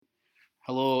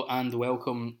Hello and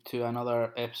welcome to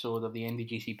another episode of the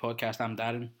NDGC podcast. I'm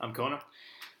Darren. I'm Connor.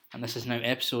 And this is now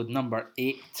episode number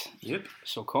 8. Yep.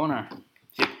 So Connor,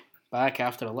 Yep. back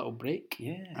after a little break.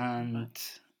 Yeah. And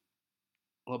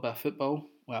a little bit of football.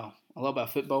 Well, a little bit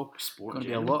of football. Sport. Going to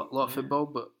be a lot of football,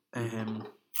 but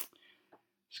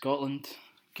Scotland,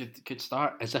 good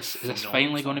start. Is this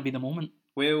finally going to be the moment?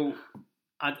 Well,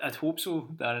 I'd hope so,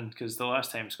 Darren, because the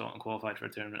last time Scotland qualified for a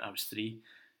tournament, I was 3.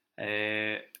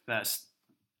 That's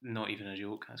not even a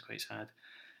joke. That's quite sad.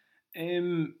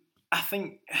 I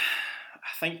think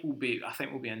we'll be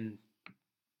in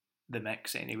the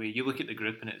mix anyway. You look at the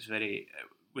group and it's very,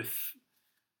 with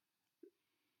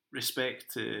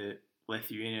respect to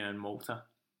Lithuania and Malta,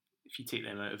 if you take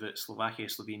them out of it, Slovakia,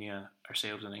 Slovenia,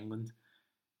 ourselves and England,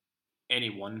 any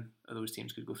one of those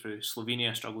teams could go through.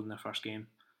 Slovenia struggled in their first game.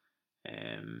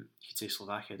 You could say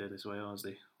Slovakia did as well, as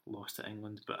they lost to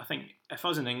England. But I think if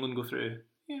us and England go through,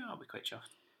 yeah, I'll be quite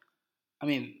chuffed. I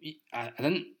mean, I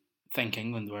didn't think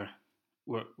England were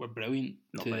brilliant.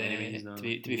 Not by any means, no. To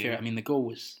be fair, I mean, the goal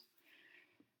was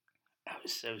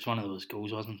it was one of those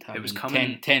goals, wasn't it? It was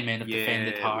coming. 10 men have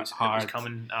defended hard. It was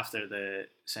coming after the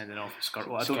sending off of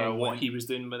Skirtle. I don't know what he was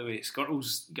doing, by the way.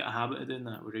 Skirtle's got a habit of doing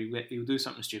that, where he'll do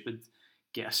something stupid,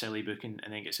 get a silly booking,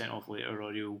 and then get sent off later,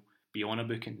 or he'll be on a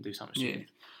booking and do something stupid. Yeah.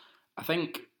 I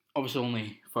think obviously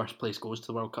only first place goes to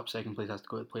the World Cup, second place has to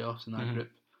go to the playoffs in that group.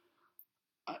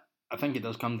 I think it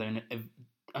does come down.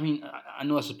 I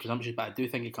know this is presumptuous, but I do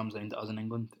think it comes down to us and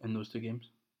England in those 2 games. Do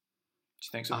you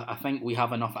think so? I think we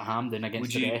have enough at Hampden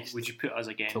against the rest. Would you put us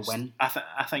against to win?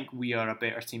 I think we are a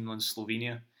better team than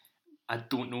Slovenia. I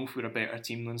don't know if we're a better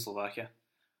team than Slovakia.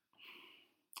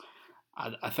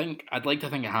 I'd like to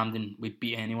think at Hampden we'd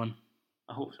beat anyone.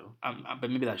 I hope so. But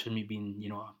maybe that's just me being,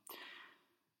 a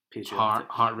Patriotic.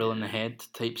 heart roll in the head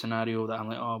type scenario that I'm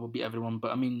like, oh, we'll beat everyone.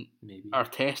 But I mean, Maybe our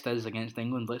test is against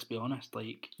England. Let's be honest.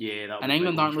 And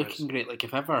England aren't looking great. Like,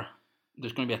 if ever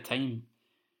there's going to be a time.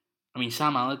 I mean,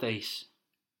 Sam Allardyce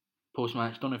post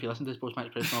match. Don't know if you listened to his post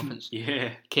match press conference.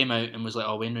 Yeah. Came out and was like,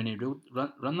 "Oh, Wayne Rooney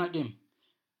run that game."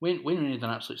 Wayne Rooney did an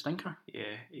absolute stinker.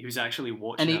 Yeah, he was actually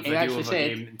watching a video of a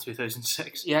game in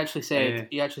 2006. He actually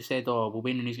said, "Oh, well,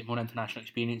 Wayne Rooney's got more international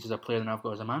experience as a player than I've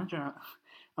got as a manager."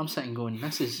 I'm sitting going,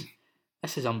 "This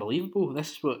is unbelievable.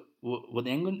 This is what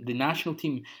the national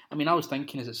team." I mean, I was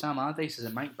thinking, is it Sam Allardyce? Is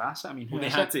it Mike Bassett? I mean, they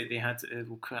had to.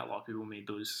 Well, quite a lot of people made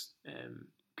those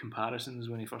comparisons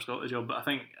when he first got the job, but I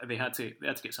think they had to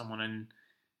get someone in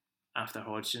after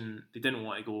Hodgson. They didn't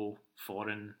want to go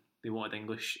foreign. They wanted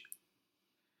English.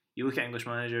 You look at English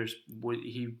managers,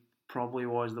 he probably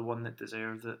was the one that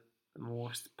deserved it the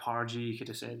most. Pardew, you could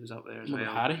have said, was up there as well.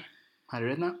 Harry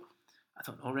Redknapp? I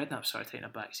don't know. Redknapp's sort of taken a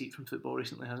back seat from football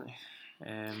recently, hasn't he?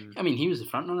 I mean, he was the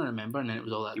front runner, remember, and then it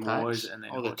was all that tax. And then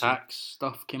all the tax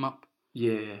stuff came up.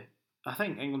 Yeah, I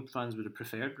think England fans would have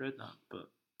preferred Redknapp, but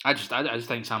I just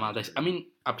think Sam Allardyce. I mean,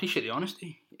 I appreciate the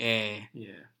honesty.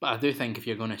 But I do think if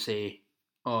you're going to say,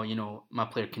 oh, my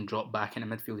player can drop back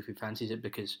into midfield if he fancies it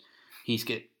because he's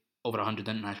got over 100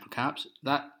 international caps,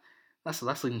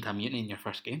 that's leading to a mutiny in your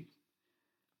first game.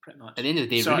 Pretty much. At the end of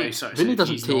the day, Rooney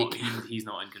doesn't he's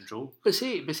not in control. But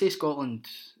say Scotland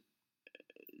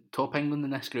top England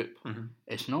in this group. Mm-hmm.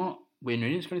 It's not Wayne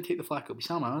Rooney's going to take the flak. It'll be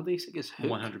Sam Allardyce that gets hooked.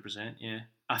 100%. Yeah,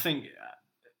 I think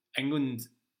England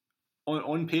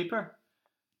on paper,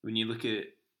 when you look at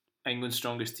England's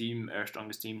strongest team, our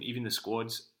strongest team, even the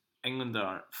squads, England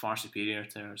are far superior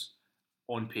to ours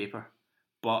on paper.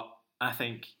 But I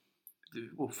think,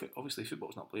 obviously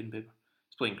football's not played in paper;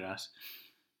 it's playing grass,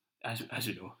 as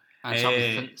you know, and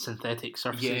some synthetic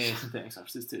surfaces. Yeah, synthetic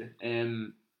surfaces too.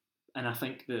 And I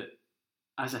think that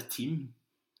as a team,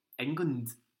 England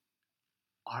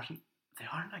aren't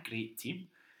a great team.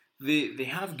 They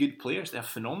have good players. They have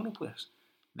phenomenal players.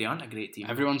 They aren't a great team.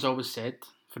 Everyone's always said,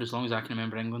 for as long as I can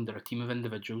remember, England, they're a team of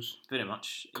individuals. Very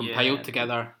much. Compiled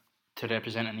together to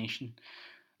represent a nation.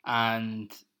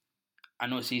 And I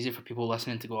know it's easy for people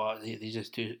listening to go, oh, these are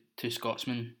two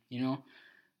Scotsmen,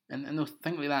 and they'll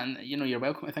think like that, and you're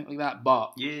welcome to think like that.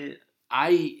 But yeah,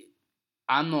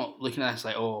 I'm not looking at this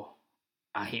like, oh,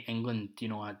 I hate England.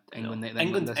 England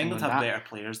have better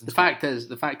players. The fact is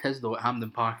though, at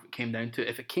Hampden Park, if it came down to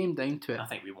it, I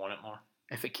think we want it more.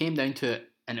 If it came down to it,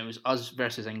 and it was us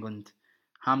versus England,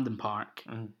 Hampden Park,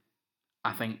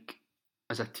 I think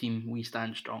as a team we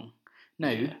stand strong.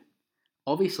 Now,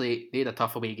 obviously they had a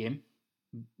tough away game,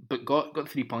 but got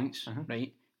 3 points,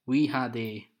 right? We had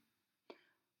a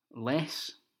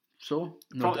less so.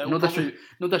 No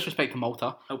disrespect to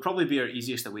Malta. It'll probably be our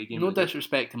easiest away game. No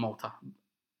disrespect to Malta,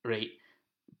 right?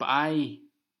 But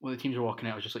when the teams were walking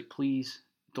out, I was just like, please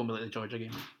don't be like the Georgia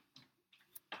game.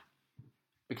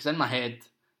 because in my head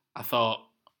I thought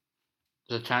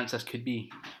there's a chance this could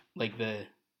be like the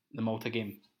Malta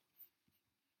game.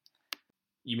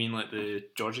 You mean like the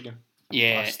Georgia game?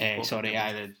 Yeah, sorry,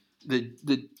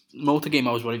 the Malta game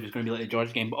I was worried was going to be like the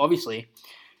Georgia game, but obviously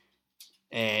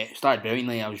started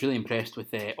brilliantly. I was really impressed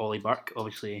with Ollie Burke,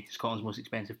 obviously Scotland's most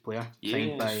expensive player,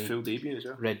 signed by full debut as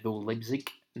well. Red Bull Leipzig.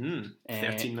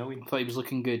 13 million. I thought he was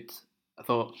looking good. I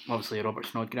thought obviously Robert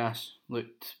Snodgrass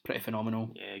looked pretty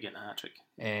phenomenal. Yeah, getting a hat trick.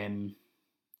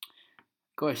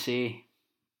 Gotta say,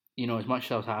 as much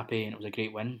as I was happy and it was a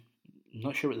great win, I'm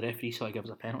not sure what the referee saw to give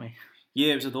us a penalty.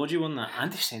 Yeah, it was a dodgy one that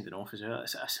Andy sending off as well.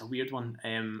 It's a weird one.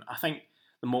 I think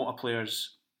the Malta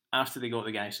players, after they got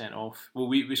the guy sent off, well,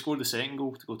 we scored the second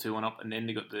goal to go 2-1 up, and then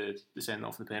they got the send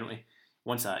off and the penalty.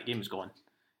 Once that game was gone,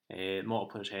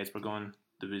 Malta players' heads were gone.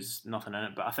 There was nothing in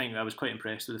it, but I think I was quite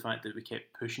impressed with the fact that we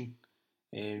kept pushing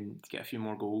to get a few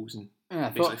more goals and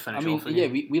finish off.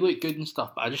 We looked good and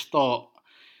stuff, but I just thought,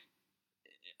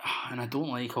 and I don't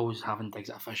like always having digs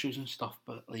at officials and stuff,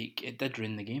 but like it did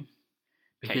ruin the game.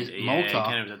 Because Malta,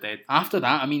 kind of was a dead. After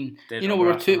that, I mean, we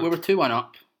were 2-1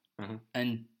 up,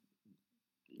 and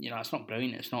it's not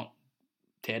brilliant, it's not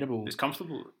terrible, it's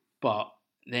comfortable, but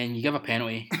then you give a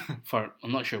penalty for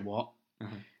I'm not sure what,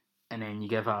 and then you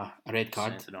give a red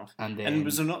card, and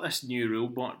was there not this new rule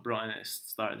brought in at the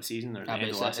start of the season or the end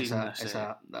of last season?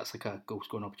 That's like a goal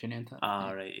scoring opportunity, isn't it?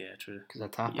 Right, yeah, true. Because a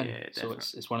tap in, so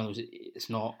it's one of those. It's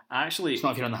not actually. It's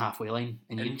not if you're on the halfway line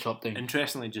and you chop down.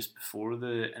 Interestingly, just before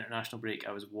the international break,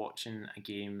 I was watching a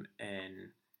game in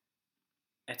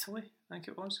Italy. I think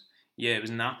it was. Yeah, it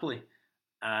was Napoli,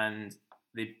 and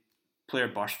the player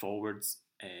burst forwards.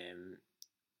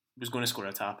 Was going to score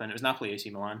a tap in. It was Napoli AC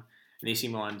Milan. An AC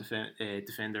Milan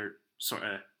defender sort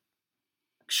of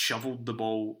shoveled the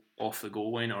ball off the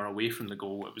goal line or away from the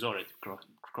goal. It was already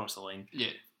across the line.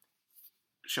 Yeah.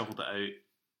 Shoveled it out,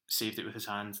 saved it with his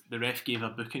hands. The ref gave a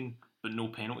booking, but no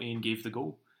penalty, and gave the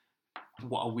goal.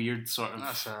 What a weird sort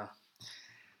of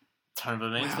turn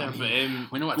of events there.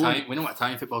 But we know what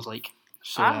Italian football's like.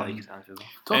 So, I like Italian football.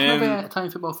 Talking about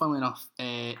Italian football, funnily enough,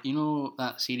 you know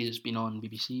that series that's been on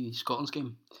BBC, Scotland's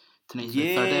Game? Tonight's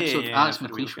the third episode. Alex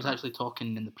McLeish was actually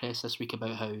talking in the press this week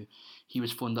about how he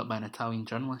was phoned up by an Italian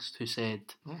journalist who said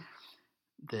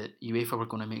that UEFA were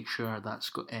going to make sure that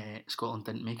Scotland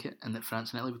didn't make it and that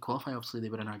France and Italy would qualify. Obviously, they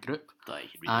were in our group.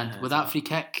 And with that free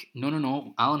kick,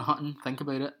 no, Alan Hutton, think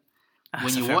about it.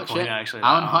 When you watch it,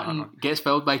 Alan Hutton gets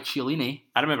fouled by Chiellini.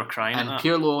 I remember crying. And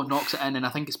Pirlo knocks it in, and I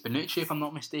think it's Bonucci, if I'm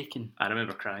not mistaken. I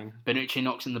remember crying. Bonucci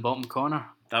knocks in the bottom corner.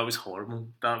 That was horrible.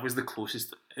 That was the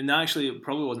closest. And actually, it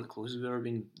probably wasn't the closest we've ever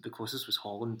been. The closest was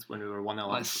Holland when we were 1-0.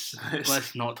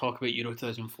 Let's not talk about Euro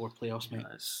 2004 playoffs, mate.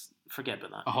 Forget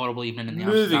about that. A horrible evening in the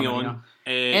Moving on.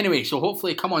 Anyway, so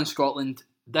hopefully, come on, Scotland.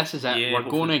 This is it. Yeah, we're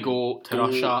going to go to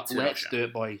Russia. Let's do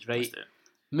it, boys. Right.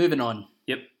 Moving on.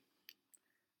 Yep.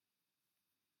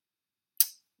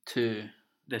 To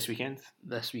this weekend.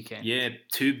 Yeah,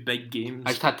 2 big games. I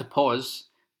just had to pause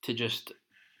to just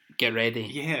get ready.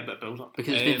 Yeah, a bit build up.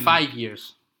 Because it's been 5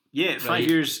 years. Yeah, 5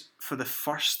 years for the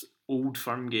first Old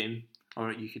Firm game.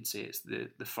 Or you could say it's the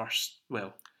first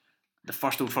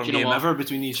Old Firm game ever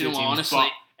between these two teams. Honestly,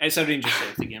 but it's a Rangers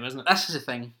Celtic game, isn't it? This is the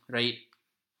thing, right?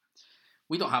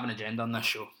 We don't have an agenda on this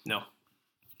show. No.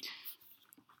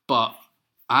 But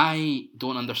I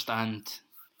don't understand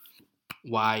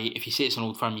why, if you say it's an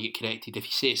old firm, you get corrected. If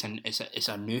you say it's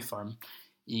a new firm,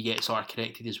 you get sort of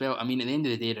corrected as well. I mean, at the end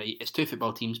of the day, right, it's 2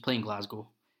 football teams playing Glasgow,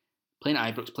 playing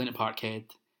at Ibrox, playing at Parkhead.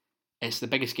 It's the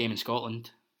biggest game in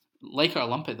Scotland. Like it or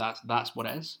lump it, that's what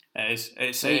it is. It is.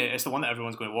 It's the one that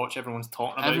everyone's going to watch. Everyone's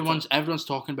talking about. Everyone's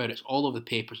talking about it. It's all over the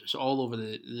papers. It's all over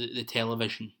the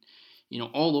television.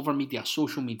 All over media,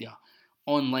 social media,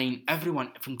 online.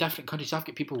 Everyone from different countries. I've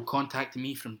got people contacting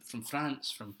me from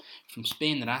France, from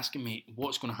Spain. They're asking me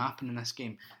what's going to happen in this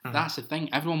game. Mm-hmm. That's the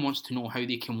thing. Everyone wants to know how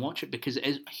they can watch it because it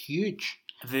is huge.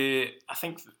 I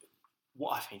think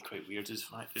what I find quite weird is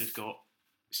the fact that they've got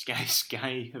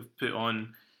Sky have put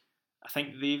on. I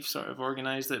think they've sort of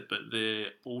organised it, but the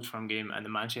Old Firm game and the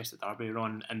Manchester Derby are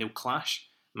on, and they'll clash.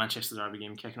 Manchester Derby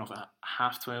game kicking off at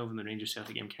 12:30 and the Rangers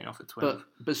Celtic game kicking off at 12.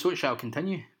 But so it shall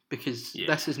continue because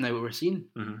this is now what we're seeing.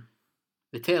 Mm-hmm.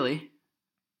 The telly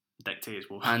dictates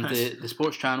what and the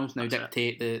sports channels now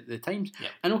dictate the times.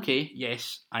 Yep. And okay,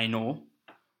 yes, I know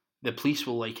the police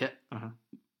will like it. Mm-hmm.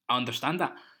 I understand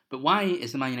that. But why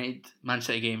is the Man United Man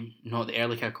City game not the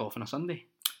early kick-off on a Sunday?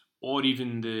 Or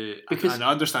even because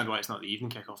I understand why it's not the evening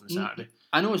kick-off on Saturday.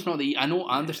 I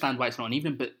understand why it's not an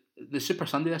evening, but the Super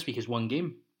Sunday this week is one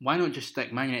game. Why not just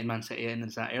stick Man United Man City in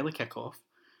as that early kick-off?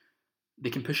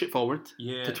 They can push it forward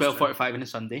to 12:45 on a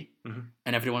Sunday,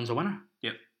 and everyone's a winner.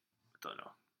 Yep.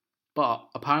 But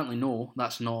apparently, no,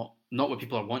 that's not what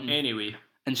people are wanting. Anyway,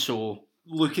 and so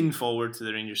looking forward to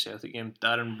the Rangers Celtic game,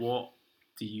 Darren, what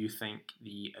do you think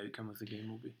the outcome of the game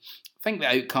will be? I think the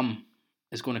outcome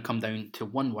is going to come down to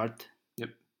one word. Yep.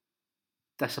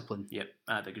 Discipline. Yep,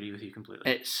 I'd agree with you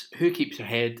completely. It's who keeps their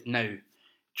head. Now,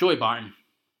 Joey Barton.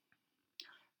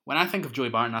 When I think of Joey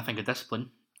Barton, I think of discipline.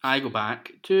 I go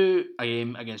back to a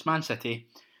game against Man City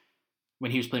when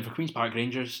he was playing for Queen's Park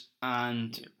Rangers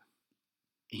and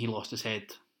he lost his head.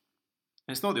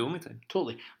 And it's not the only time.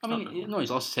 Totally.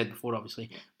 He's lost his head before, obviously.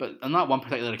 Yeah. But on that one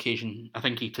particular occasion, I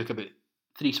think he took about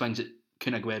 3 swings at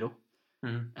Kun Aguero.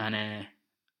 Mm-hmm. And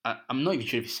I'm not even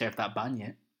sure if he served that ban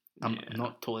yet. I'm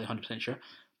not totally 100% sure.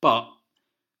 But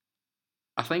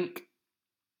I think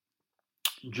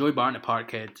Joey Barton at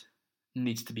Parkhead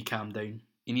needs to be calmed down.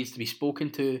 He needs to be spoken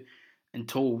to and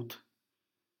told.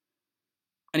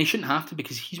 And he shouldn't have to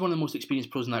because he's one of the most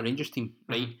experienced pros in that Rangers team,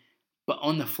 right? Mm-hmm. But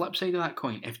on the flip side of that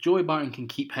coin, if Joey Barton can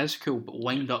keep his cool but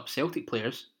wind up Celtic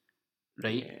players,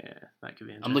 right? Yeah, that could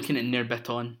be interesting. I'm looking at Nair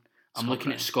Bitton. I'm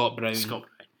looking at Scott Brown.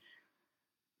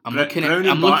 I'm looking at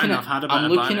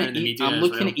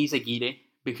Izagirre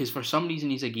because for some reason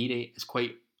Izagirre is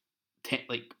quite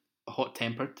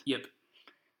hot-tempered. Yep.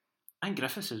 And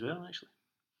Griffiths as well, actually.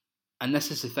 And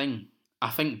this is the thing. I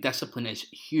think discipline is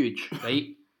huge,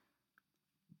 right?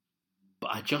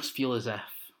 But I just feel as if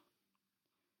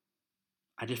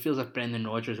Brendan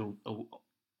Rodgers will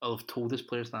have told his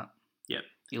players that. Yep.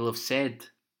 He'll have said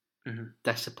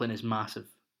discipline is massive,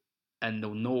 and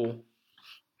they'll know.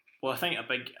 Well, I think a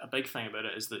big thing about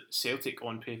it is that Celtic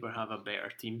on paper have a better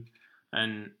team,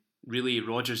 and really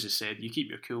Rodgers has said, "You keep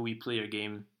your cool, you play your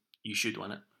game, you should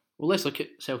win it." Well, let's look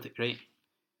at Celtic, right?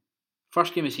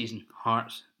 First game of the season,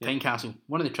 Hearts, Tynecastle,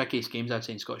 one of the trickiest games I'd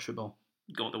say in Scottish football.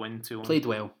 Got the win 2-1. Played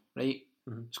well, right?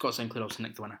 Mm-hmm. Scott Sinclair obviously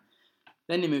nicked the winner.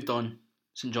 Then they moved on,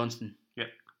 St Johnstone. Yep.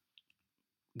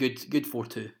 Good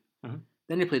 4-2. Mm-hmm.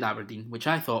 Then they played Aberdeen, which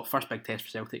I thought first big test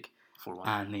for Celtic. 4-1.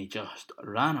 And they just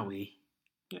ran away.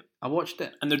 Yep. I watched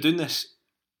it. And they're doing this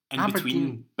in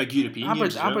between big European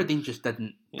games. Aberdeen just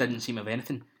didn't seem to have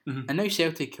anything. Mm-hmm. And now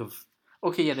Celtic have...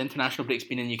 Okay, the international break's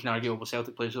been in, you can argue, well,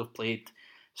 Celtic players have played.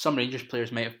 Some Rangers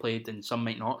players might have played and some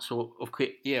might not. So,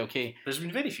 okay. There's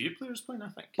been very few players playing, I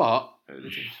think. But,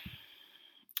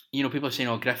 people are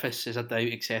saying, Griffiths is a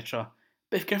doubt, etc.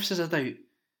 But if Griffiths is a doubt,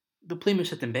 they'll play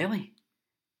Moussa Dembele.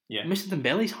 Yeah. Moussa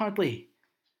Dembele's hardly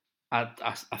a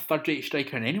third-rate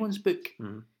striker in anyone's book.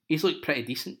 Mm-hmm. He's looked pretty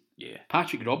decent. Yeah.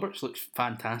 Patrick Roberts looks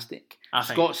fantastic.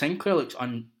 Scott Sinclair looks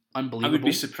unbelievable. I would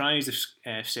be surprised if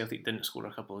Celtic didn't score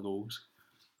a couple of goals.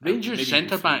 Rangers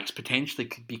centre-backs potentially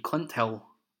could be Clint Hill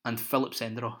and Philip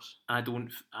Senderos. Do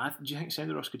you think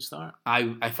Senderos could start?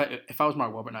 If I was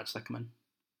Mark Warburton, I'd stick him in.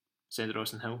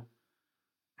 Senderos and Hill.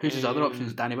 Who's his other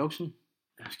options? Danny Wilson?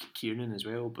 There's Kiernan as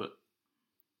well, but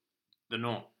they're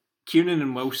not. Kiernan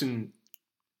and Wilson,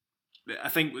 I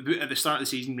think at the start of the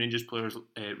season, Rangers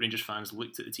fans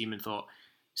looked at the team and thought,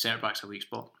 centre-back's a weak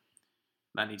spot.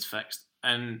 That needs fixed.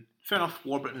 And fair enough,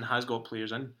 Warburton has got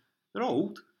players in. They're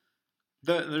old.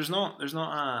 There's not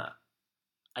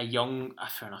a young...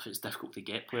 fair enough, it's difficult to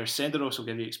get players. Senderos will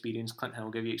give you experience. Clint Hill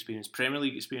will give you experience. Premier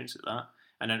League experience at that.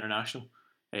 And international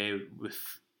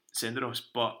with Senderos.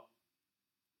 But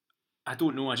I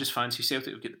don't know. I just fancy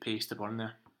Celtic will get the pace to burn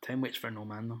there. Time waits for no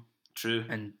man, though. True.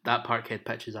 And that Parkhead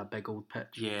pitch is a big old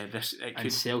pitch. Yeah,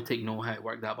 and Celtic know how to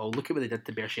work that ball. Look at what they did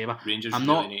to Beersheba. Rangers I'm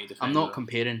not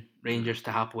comparing Rangers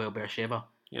to Hapoel Beersheba.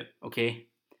 Yep. Okay?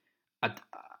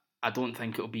 I don't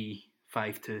think it'll be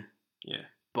 5-2. Yeah.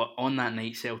 But on that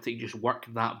night, Celtic just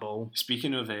worked that ball.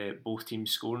 Speaking of both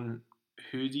teams scoring,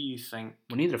 who do you think...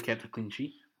 Well, neither have kept a clean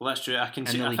sheet. Well, that's true. I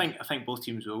think both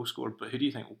teams will score, but who do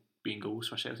you think will be in goals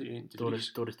for Celtic?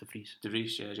 Doris De Vries. De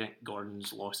Vries, yeah. I think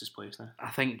Gordon's lost his place now. I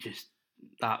think just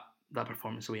that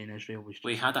performance away in Israel was just...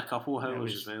 Well, he had a couple of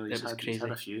houls as well. He's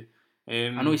had a few. I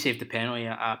know he saved the penalty.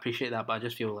 I appreciate that, but I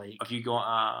just feel like... Have you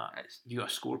got a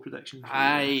score prediction?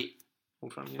 I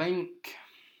think...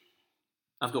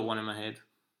 I've got one in my head.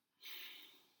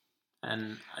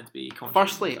 And I'd be confident.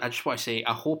 Firstly, I just want to say,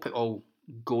 I hope it all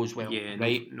goes well,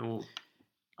 right? No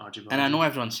argument. And I know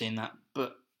everyone's saying that,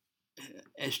 but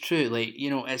it's true. Like,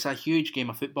 it's a huge game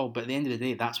of football, but at the end of the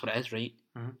day, that's what it is, right?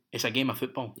 Mm-hmm. It's a game of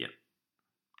football. Yep.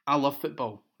 I love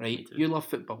football, right? You love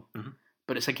football. Mm-hmm.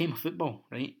 But it's a game of football,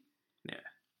 right? Yeah.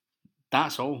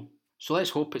 That's all. So let's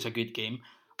hope it's a good game.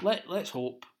 Let's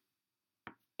hope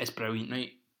it's brilliant,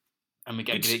 right? And we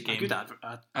get a great game.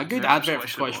 A good advert for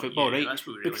Scottish football, right?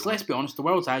 Because let's be honest, the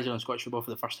world's eyes are on Scottish football for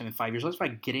the first time in 5 years. Let's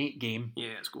have a great game.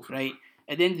 Yeah, let's go for it. Right?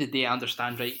 At the end of the day, I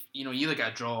understand, right? You either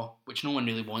get a draw, which no one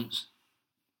really wants,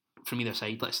 from either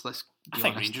side. Let's be I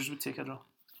think honest. Rangers would take a draw.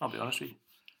 I'll be honest with you.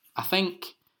 I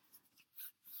think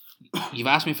you've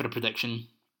asked me for a prediction.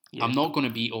 Yeah. I'm not going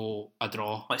to be a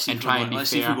draw. Let's see and try and be fair.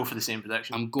 See if we go for the same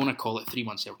prediction. I'm going to call it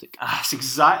 3-1 Celtic. That's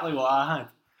exactly what I had.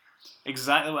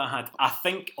 Exactly what I had. I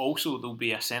think also there'll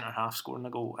be a centre half scoring a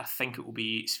goal. I think it will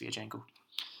be Sviatchenko.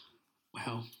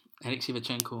 Well, Eric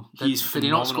Sviatchenko. Did he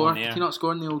not score? Did he not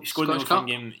score in the old Scottish Cup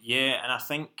game? Yeah, and I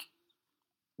think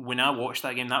when I watched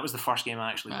that game, that was the first game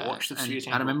I actually watched of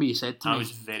Sviatchenko. I remember you said to me, I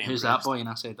was very "Who's impressed. that boy?" And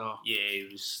I said, "Oh, yeah, he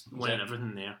was winning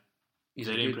everything there." He's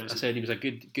very impressive. I said he was a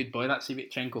good boy. That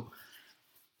Sviatchenko.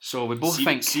 So we both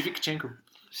think Sviatchenko.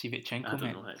 I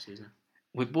don't know how to say that.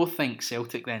 We both think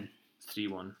Celtic then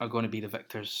 3-1 are going to be the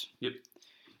victors. Yep.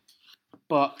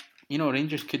 But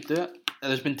Rangers could do it.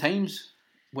 There's been times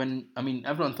when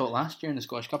everyone thought last year in the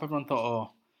Scottish Cup, everyone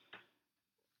thought,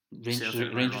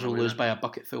 Rangers will lose by a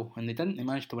bucketful, and they didn't. They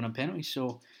managed to win on penalties.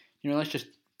 So let's just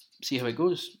see how it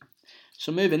goes.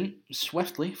 So moving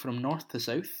swiftly from north to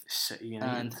south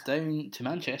and down to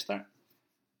Manchester.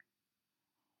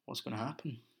 What's going to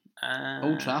happen?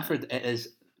 Old Trafford, it is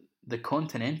the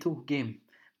continental game.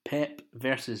 Pep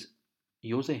versus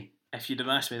Jose. If you'd have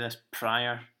asked me this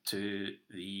prior to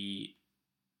the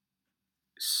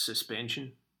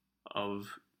suspension of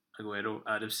Aguero,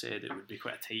 I'd have said it would be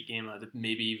quite a tight game. I'd have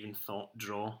maybe even thought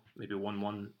draw, maybe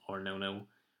 1-1 or 0-0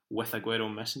 with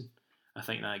Aguero missing. I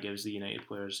think that gives the United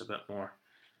players a bit more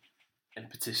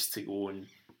impetus to go and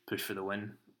push for the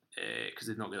win because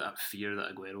they've not got that fear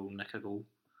that Aguero will nick a goal.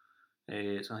 So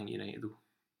I think United will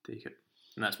take it.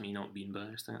 And that's me not being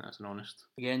biased. I think that's an honest.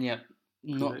 Again, yeah,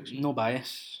 no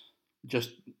bias.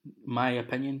 Just my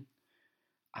opinion.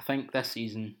 I think this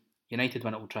season United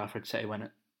win at Old Trafford, City win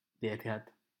at the Etihad.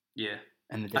 Yeah,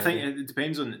 and the I think it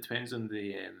depends on the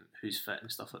who's fit and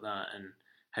stuff like that, and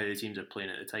how the teams are playing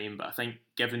at the time. But I think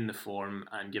given the form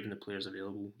and given the players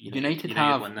available, United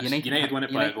win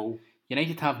it by a goal.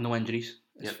 United have no injuries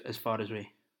as far as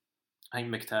we. I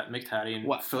think Mkhitaryan.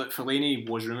 Fellaini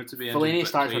was rumoured to be injured. Fellaini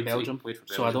started for Belgium,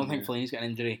 so I don't think Fellaini's got an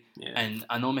injury. Yeah. And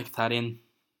I know Mkhitaryan.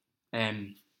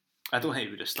 I don't think he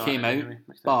would have started. Came out, anyway,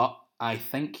 but I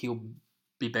think he'll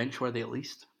be bench worthy at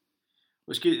least.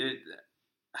 Well, it's good.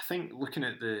 I think looking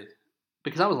at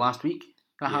because that was last week.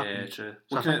 Happened. True.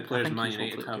 So looking at the players Man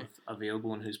United have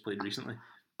available and who's played recently,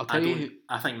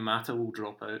 I think Mata will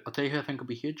drop out. I'll tell you who I think will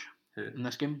be huge in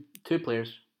this game. 2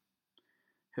 players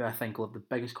who I think will have the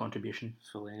biggest contribution.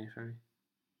 Fellaini for me.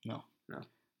 No.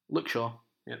 Luke Shaw.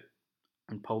 Yep.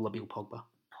 And Paul Labille Pogba.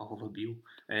 Pogba's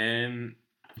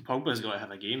got to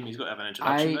have a game. He's got to have an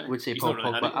introduction. I would say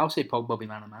Pogba. I'll say Pogba will be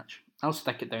man of the match. I'll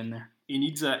stick it down there. He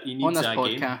needs a on this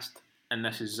podcast, game, and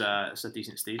this is a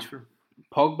decent stage for him.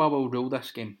 Pogba will rule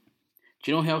this game.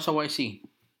 Do you know who else I want to see?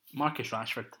 Marcus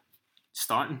Rashford.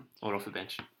 Starting or off the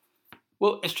bench?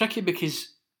 Well, it's tricky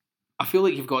because I feel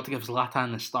like you've got to give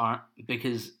Zlatan the start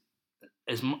because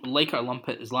as like or lump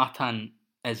it, Zlatan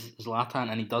is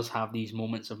Zlatan and he does have these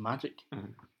moments of magic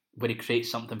where he creates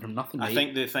something from nothing. Right? I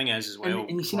think the thing is as well,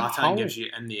 and Zlatan gives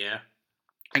you in the air.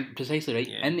 Precisely right,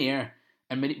 in the air.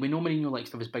 And we know Mourinho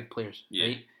likes to have his big players,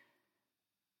 right?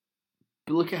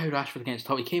 But look at how Rashford against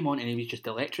top. He came on and he was just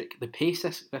electric. The pace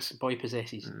this boy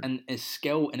possesses and his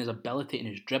skill and his ability and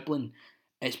his dribbling,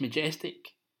 it's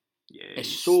majestic. Yeah, it's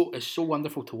so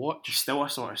wonderful to watch. It's still a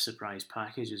sort of surprise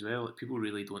package as well. Like, people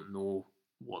really don't know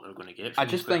what they're going to get. I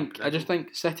just think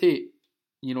City,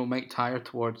 might tire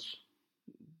towards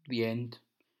the end,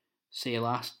 say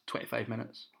last 25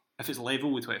 minutes. If it's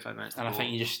level with 25 minutes, and I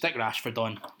think you just stick Rashford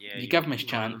on. Yeah, you give him his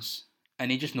chance, and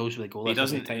he just knows where the goal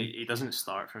is. He doesn't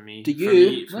start for me. Do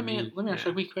you? Let me ask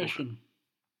you a wee question,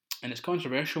 and it's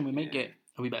controversial. We might get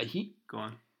a wee bit of heat. Go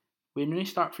on. When will he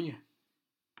start for you?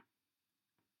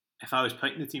 If I was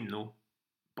picking the team, no.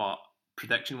 But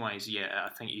prediction-wise, yeah, I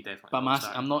think he definitely. But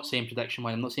I'm not saying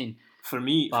prediction-wise. I'm not saying for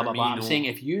me. I'm saying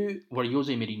if you were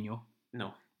Jose Mourinho,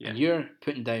 no, yeah. and you're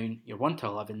putting down your 1 to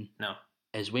 11, no.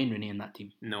 Is Wayne Rooney in that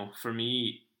team? No, for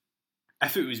me,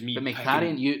 if it was me, but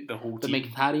Mkhitaryan, the whole team.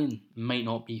 Mkhitaryan might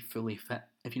not be fully fit,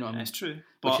 if you know what I mean. That's true.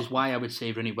 Which is why I would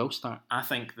say Rooney will start. I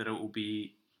think that it will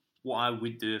be what I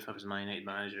would do if I was Man United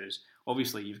manager is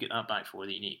obviously you've got that back 4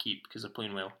 that you need to keep because they're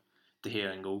playing well. De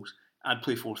Gea and goals. I'd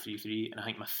play 4-3-3, and I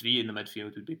think my 3 in the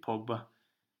midfield would be Pogba,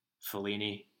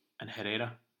 Fellaini, and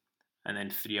Herrera, and then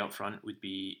 3 up front would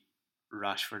be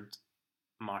Rashford,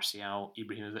 Martial,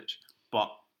 Ibrahimovic.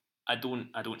 But I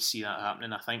don't see that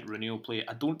happening. I think Rooney will play.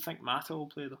 I don't think Mata will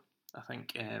play though. I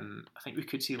think we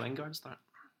could see Lingard start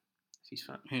if he's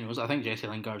fit. Who knows? I think Jesse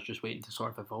Lingard's just waiting to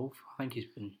sort of evolve. I think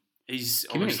he's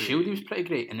Community Shield he was pretty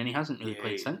great, and then he hasn't really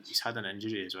played since. He's had an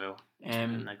injury as well.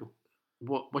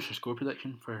 What's your score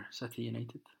prediction for City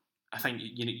United? I think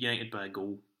United by a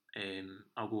goal.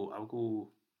 I'll go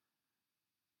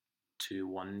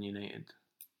 2-1 United.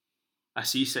 I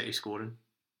see City scoring.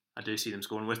 I do see them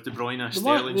scoring with De Bruyne.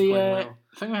 Sterling's playing well.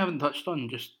 The thing we haven't touched on,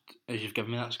 just as you've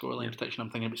given me that scoreline prediction, I'm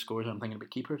thinking about scores. I'm thinking about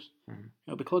keepers.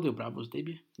 It'll be Claudio Bravo's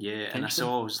debut. Yeah, and I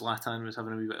saw Zlatan was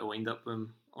having a wee bit of wind up with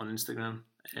him on Instagram.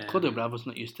 Claudio Bravo's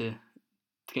not used to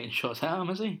getting shots at him,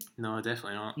 is he? No,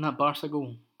 definitely not. And that Barca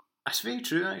goal. That's very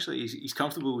true. Actually, he's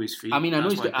comfortable with his feet. I mean, I know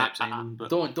he's got. But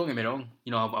don't get me wrong.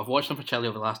 You know, I've watched him for Chile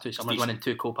over the last 2 summers, winning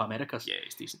 2 Copa Americas. Yeah,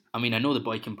 he's decent. I mean, I know the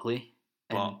boy can play,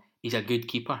 and he's a good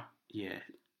keeper. Yeah,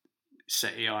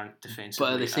 City aren't defensively,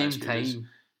 but at the same time,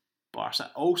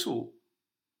 Barca. Also,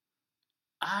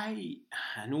 I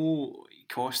know he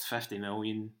cost 50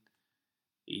 million.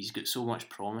 He's got so much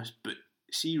promise, but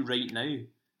see right now,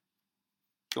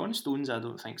 John Stones, I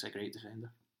don't think is a great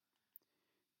defender.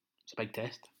 It's a big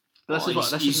test. But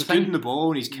he's good in the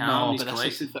ball and he's calm, he's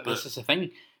collected. This is the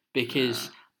thing, because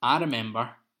I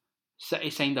remember City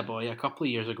signed a boy a couple of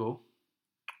years ago,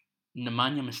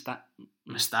 Nemanja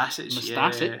Mastasic,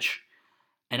 yeah.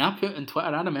 And I put on Twitter,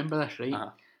 I remember this, right?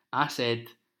 I said,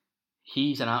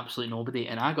 he's an absolute nobody,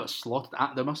 and I got slaughtered.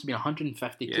 There must have been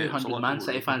 150, 200 Man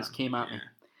City fans came at me.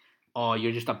 Oh,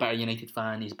 you're just a better United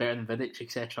fan, he's better than Vidic,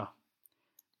 etc.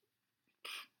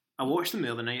 I watched him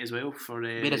the other night as well.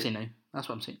 Where is he now? That's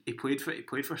what I'm saying. He played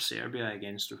for Serbia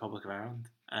against Republic of Ireland,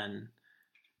 and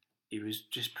he was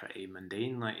just pretty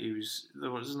mundane. Like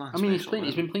there was nothing. I mean,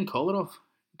 he's been playing Kolarov.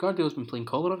 Guardiola's been playing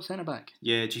Kolarov centre back.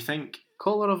 Yeah, do you think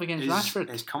Kolarov against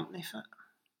Rashford? Is Company fit?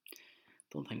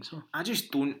 Don't think so. I just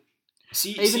don't.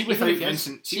 Even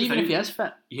if he is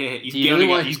fit, yeah,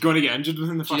 he's going to get injured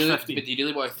within the first 15. But do you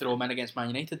really want to throw him in against Man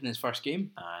United in his first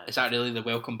game? Is that really the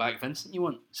welcome back Vincent you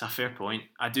want? It's a fair point.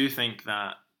 I do think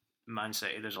that Man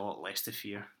City, there's a lot less to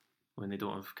fear when they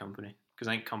don't have Company, because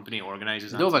I think Company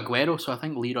organises. They don't have Aguero, so I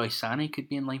think Leroy Sané could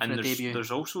be in line for a debut.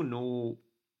 There's also no.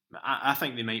 I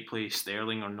think they might play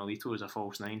Sterling or Nolito as a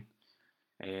false 9.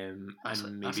 That's a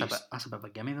bit of a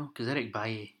gimme though, because Eric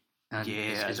Bailly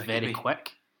is very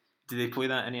quick. Do they play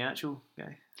that in the actual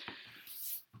guy?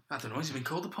 I don't know. Has he been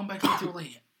called upon by Guardiola?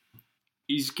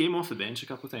 He's came off the bench a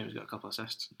couple of times, got a couple of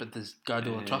assists. But does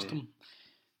Guardiola trust him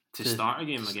to start a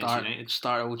game against United?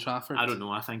 Start Old Trafford? I don't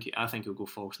know. I think he'll go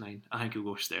false 9. I think he'll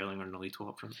go Sterling or Nolito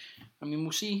up front. I mean,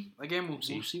 we'll see. Again, we'll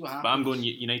see what happens. But I'm going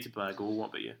United by a goal.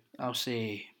 What about you? I'll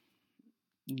say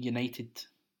United,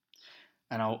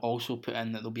 and I'll also put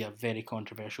in that there'll be a very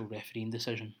controversial refereeing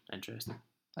decision. Interesting.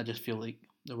 I just feel like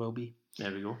there will be. There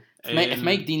we go. If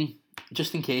Mike Dean,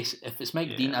 just in case, if it's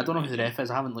Mike Dean, I don't know who the ref is,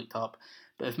 I haven't looked up,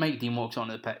 but if Mike Dean walks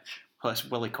onto the pitch, well, it's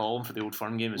Willie Collum for the Old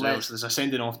Firm game as well, so there's a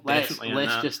sending off definitely.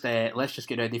 Let's just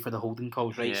get ready for the holding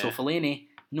calls, right? So Fellaini,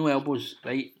 no elbows,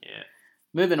 right? Yeah.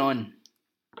 Moving on.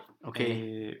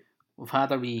 Okay, we've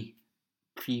had a wee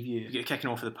preview. You get kicking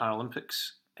off for the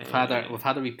Paralympics. We've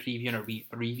had a wee preview and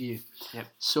a review. Yep.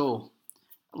 So,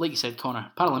 like you said,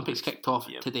 Connor, Paralympics kicked off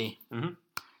today. Mm-hmm.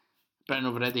 Britain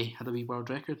already had a wee world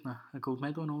record and a gold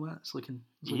medal and all that. It's looking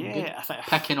good. I think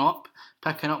picking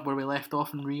up where we left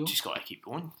off in Rio. Just got to keep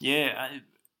going. Yeah,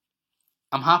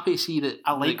 I'm happy to see that.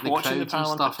 I like watching the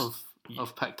Paralympics. And stuff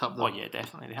have picked up. Though, yeah,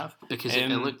 definitely they have, because it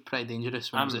looked pretty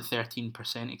dangerous when it was at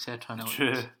 13%, etc.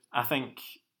 True. I think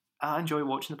I enjoy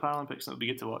watching the Paralympics. It'll be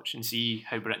good to watch and see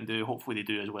how Britain do. Hopefully, they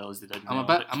do as well as they did.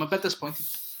 I'm a bit disappointed.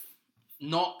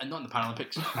 Not in the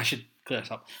Paralympics. I should clear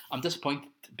this up. I'm disappointed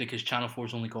because Channel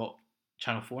 4's only got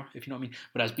Channel 4, if you know what I mean.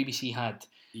 Whereas BBC had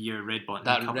your red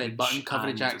button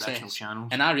coverage access, channels.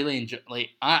 And I really enjoy.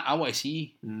 I want to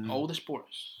see all the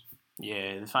sports.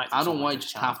 Yeah, the fact I don't want to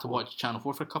just have to watch Channel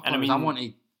 4 for a couple of hours. I want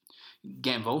to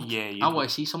get involved. Yeah, I want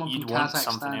to see someone from Kazakhstan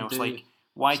something else. Like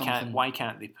why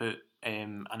can't they put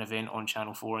an event on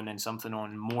Channel 4 and then something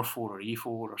on More 4 or E4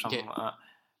 or something like that,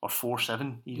 or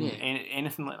 4/7, even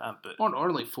anything like that. But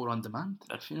or like 4 on demand.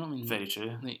 If you know what I mean. Very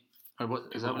true. Like, or what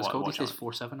is that? What it's called? It says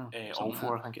 4/7 or all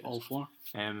 4. I think it is. All 4.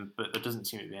 But there doesn't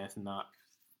seem to be anything that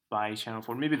by Channel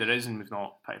 4. Maybe there is, and we've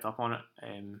not picked up on it.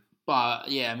 But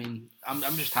yeah, I mean, I'm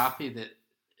just happy that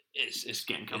it's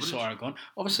getting coverage. It's sort of gone.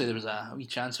 Obviously, there was a wee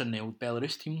chance on the old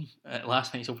Belarus team at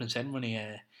last night's opening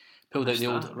ceremony. Pulled out the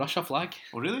old Russia flag.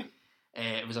 Oh, really?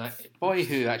 It was a boy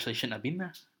who actually shouldn't have been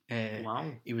there. Wow.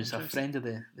 He was a friend of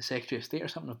the Secretary of State or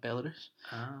something of Belarus.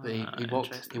 But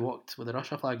he walked with the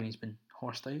Russia flag and he's been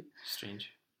horsed out.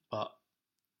 Strange. But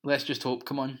let's just hope.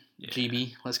 Come on,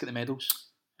 GB. Let's get the medals.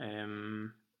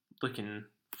 Looking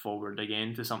forward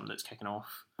again to something that's kicking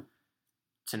off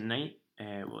tonight.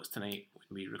 It's tonight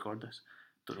when we record this.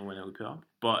 Don't know when it'll be put up,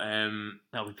 but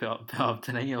that'll be put up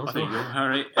tonight also. There you go. All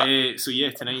right. So yeah,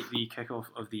 tonight the kickoff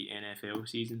of the NFL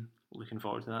season. Looking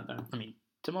forward to that, Darren. I mean,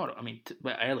 tomorrow. I mean,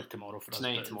 early tomorrow for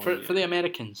tonight, us. Tomorrow, for the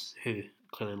Americans who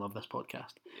clearly love this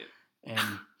podcast. Yeah.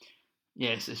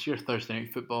 Yes, it's your Thursday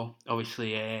night football.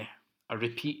 Obviously, a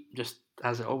repeat, just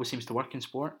as it always seems to work in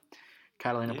sport.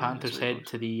 Carolina Panthers head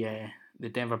to the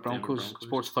Denver Broncos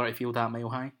Sports Authority Field at Mile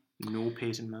High. No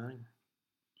Peyton Manning.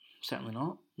 Certainly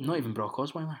not. Not even Brock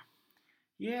Osweiler.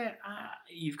 Yeah,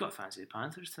 you've got to fancy the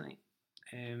Panthers tonight.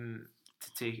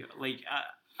 To take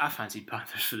I fancied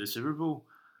Panthers for the Super Bowl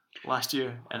last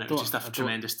year, and it was just a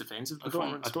tremendous defensive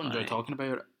performance. I don't enjoy talking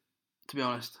about it, to be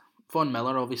honest. Von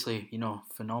Miller, obviously,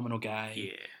 phenomenal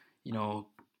guy. Yeah.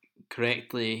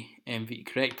 Correctly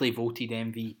voted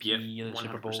MVP of the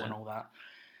Super Bowl and all that.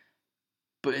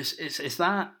 But it's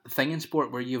that thing in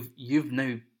sport where you've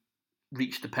now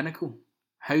reached the pinnacle.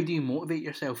 How do you motivate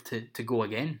yourself to go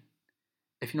again?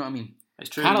 If you know what I mean. It's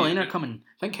true. Carolina are coming.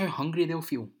 Think how hungry they'll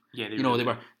feel. Yeah, they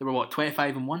were what,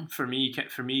 25-1? For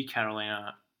me,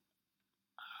 Carolina,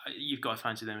 you've got to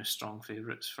fancy them as strong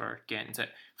favourites for getting to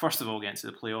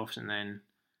the playoffs and then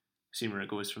seeing where it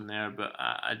goes from there. But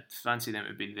I'd fancy them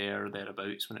to be there or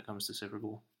thereabouts when it comes to Super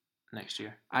Bowl next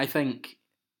year. I think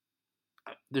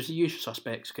there's the usual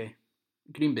suspects. Okay,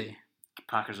 Green Bay,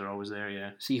 Packers are always there.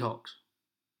 Yeah, Seahawks.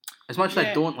 As much as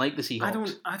I don't like the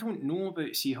Seahawks, I don't know about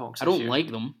Seahawks. I don't like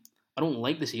them. I don't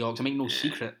like the Seahawks. I make no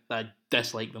secret that I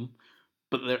dislike them,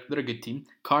 but they're a good team.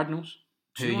 Cardinals,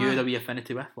 who you had a wee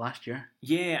affinity with last year.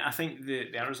 Yeah, I think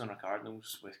the Arizona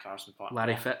Cardinals with Carson Palmer,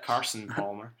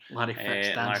 Larry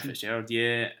Fitzgerald.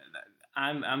 Yeah,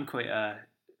 I'm quite a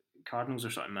Cardinals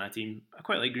are sort of my team. I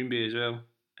quite like Green Bay as well.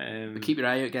 But keep your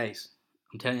eye out, guys.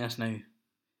 I'm telling you this now.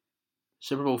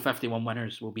 Super Bowl 51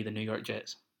 winners will be the New York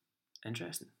Jets.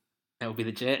 Interesting. It'll be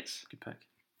the Jets. Good pick.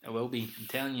 It will be. I'm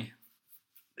telling you.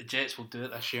 The Jets will do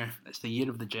it this year. It's the year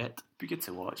of the Jet. Be good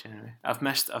to watch anyway. I've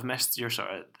missed your sort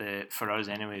of for us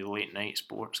anyway, the late night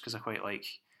sports, because I quite like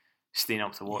staying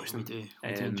up to watch them.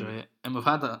 We do enjoy it, and we've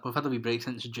had a wee break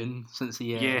since June, since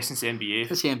the NBA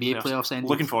playoffs ended.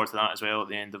 Looking forward to that as well. At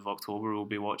the end of October, we'll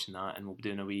be watching that, and we'll be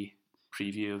doing a wee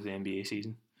preview of the NBA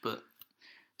season. But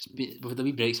we've had a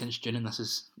wee break since June, and this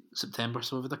is September,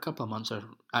 so we've had a couple of months of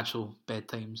actual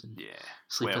bedtimes and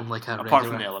sleeping like a apart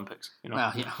from the Olympics,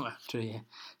 Well, true, yeah.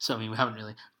 So I mean, we haven't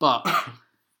really, but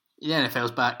the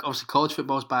NFL's back. Obviously, college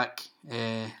football's back.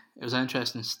 It was an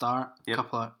interesting start. A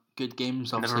couple of good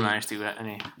games. Obviously, never managed to get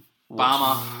any.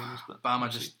 Bama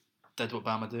just did what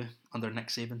Bama do under Nick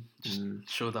Saban. Just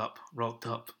showed up, rocked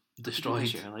up,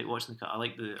 destroyed. I like watching I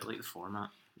like the format.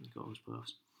 The college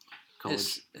playoffs.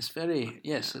 It's very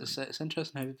it's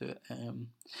interesting how they do it.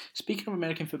 Speaking of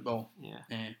American football,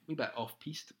 we bit off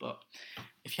piste, but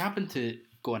if you happen to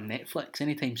go on Netflix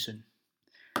anytime soon,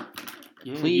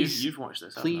 please you've watched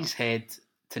this. Please head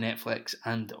to Netflix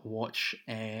and watch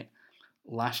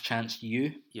Last Chance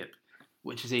U. Yep.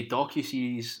 Which is a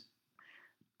docu-series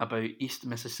about East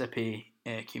Mississippi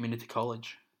Community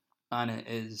College, and it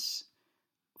is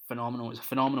phenomenal. It's a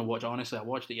phenomenal watch. Honestly, I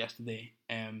watched it yesterday.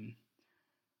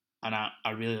 And I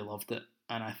really loved it,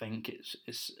 and I think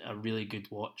it's a really good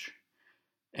watch.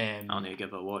 I'll need to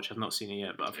give it a watch. I've not seen it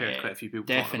yet, but I've heard quite a few people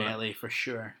definitely talk about it. For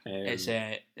sure. It's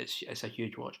a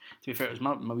huge watch. To be fair, it was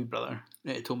my wee brother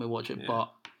that told me to watch it,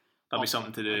 but that'll be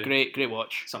something to do. Great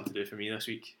watch. Something to do for me this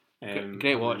week.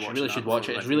 Great watch. You really should watch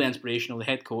it. It's really inspirational. The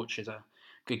head coach is a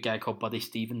good guy called Buddy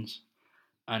Stevens,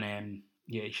 and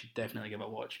you should definitely give it a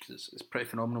watch because it's pretty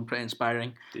phenomenal, pretty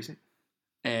inspiring. Decent.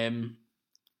 And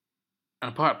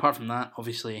apart from that,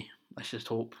 obviously, let's just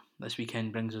hope this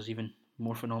weekend brings us even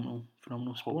more phenomenal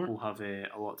sport. Hope we'll have a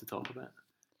lot to talk about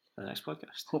in the next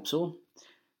podcast. Hope so.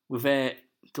 We've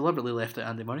deliberately left out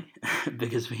Andy Murray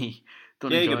because we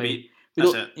don't enjoy.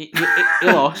 He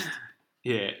lost.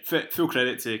 Yeah, full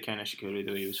credit to Ken Ishikori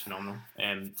though, he was phenomenal.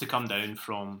 To come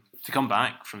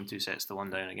back from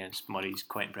 2-1 down against Murray is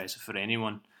quite impressive for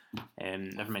anyone.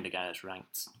 Never mind a guy that's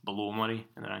ranked below Murray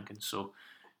in the rankings. So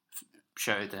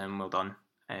shout out to him, well done.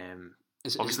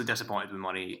 Obviously disappointed with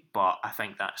Murray, but I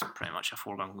think that's pretty much a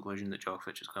foregone conclusion that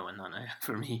Djokovic is going to win that now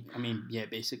for me. I mean, yeah,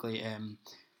 basically.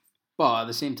 But at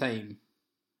the same time,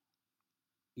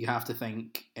 you have to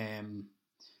think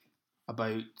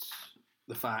about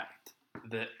the fact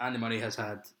that Andy Murray has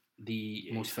had the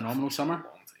most phenomenal summer.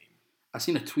 I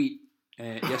seen a tweet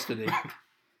yesterday.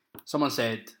 Someone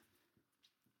said,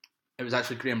 it was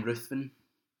actually Graham Ruthven,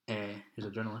 who's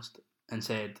a journalist, and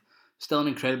said, still an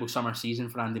incredible summer season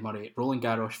for Andy Murray. Roland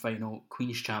Garros final,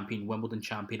 Queen's champion, Wimbledon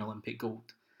champion, Olympic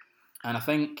gold. And I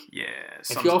think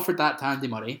if you offered that to Andy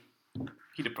Murray,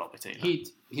 He'd have probably taken it.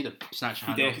 He'd have snatched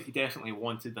your hand off. He definitely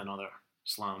wanted another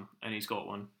slam, and he's got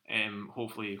one.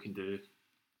 Hopefully, he can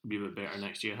be a bit better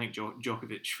next year. I think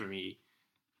Djokovic for me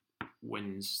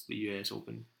wins the US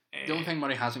Open. The only thing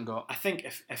Murray hasn't got. I think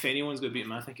if anyone's going to beat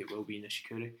him, I think it will be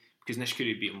Nishikori, because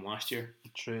Nishikori beat him last year.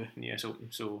 True. In the US Open.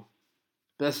 So,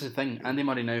 but this is the thing. Andy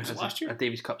Murray now has a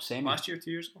Davis Cup semi. Last year, 2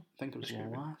 years ago. I think it was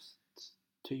last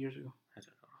 2 years ago. I don't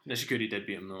know. Nishikori did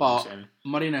beat him though. But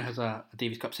Murray now has a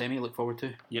Davis Cup semi to look forward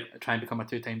to. Yep. Try and become a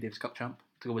 2-time Davis Cup champ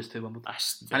to go with 2 Wimbledon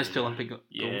and his 2 Olympic goals.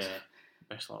 Yeah.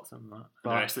 Best luck to him that. But,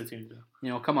 and the rest of the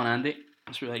team. Come on, Andy.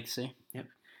 That's what we like to say. Yep.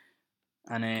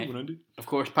 And of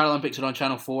course, Paralympics are on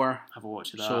Channel 4. Have a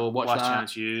watch of that. So watch Last that.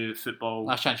 Chance U, football.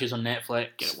 Last Chance U's on Netflix.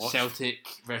 Get it watched. Celtic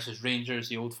versus Rangers,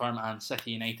 the Old Firm, and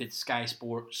City United. Sky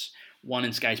Sports 1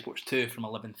 and Sky Sports 2 from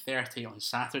 11:30 on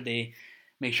Saturday.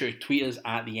 Make sure you tweet us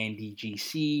at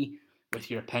TheNDGC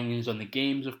with your opinions on the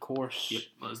games, of course. Yep,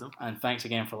 let us know. And thanks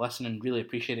again for listening. Really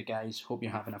appreciate it, guys. Hope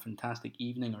you're having a fantastic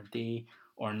evening or day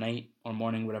or night or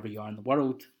morning, wherever you are in the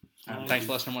world. And thanks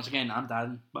for listening once again. I'm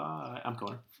Darren. Bye. I'm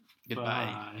Connor. Goodbye.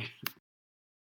 Bye.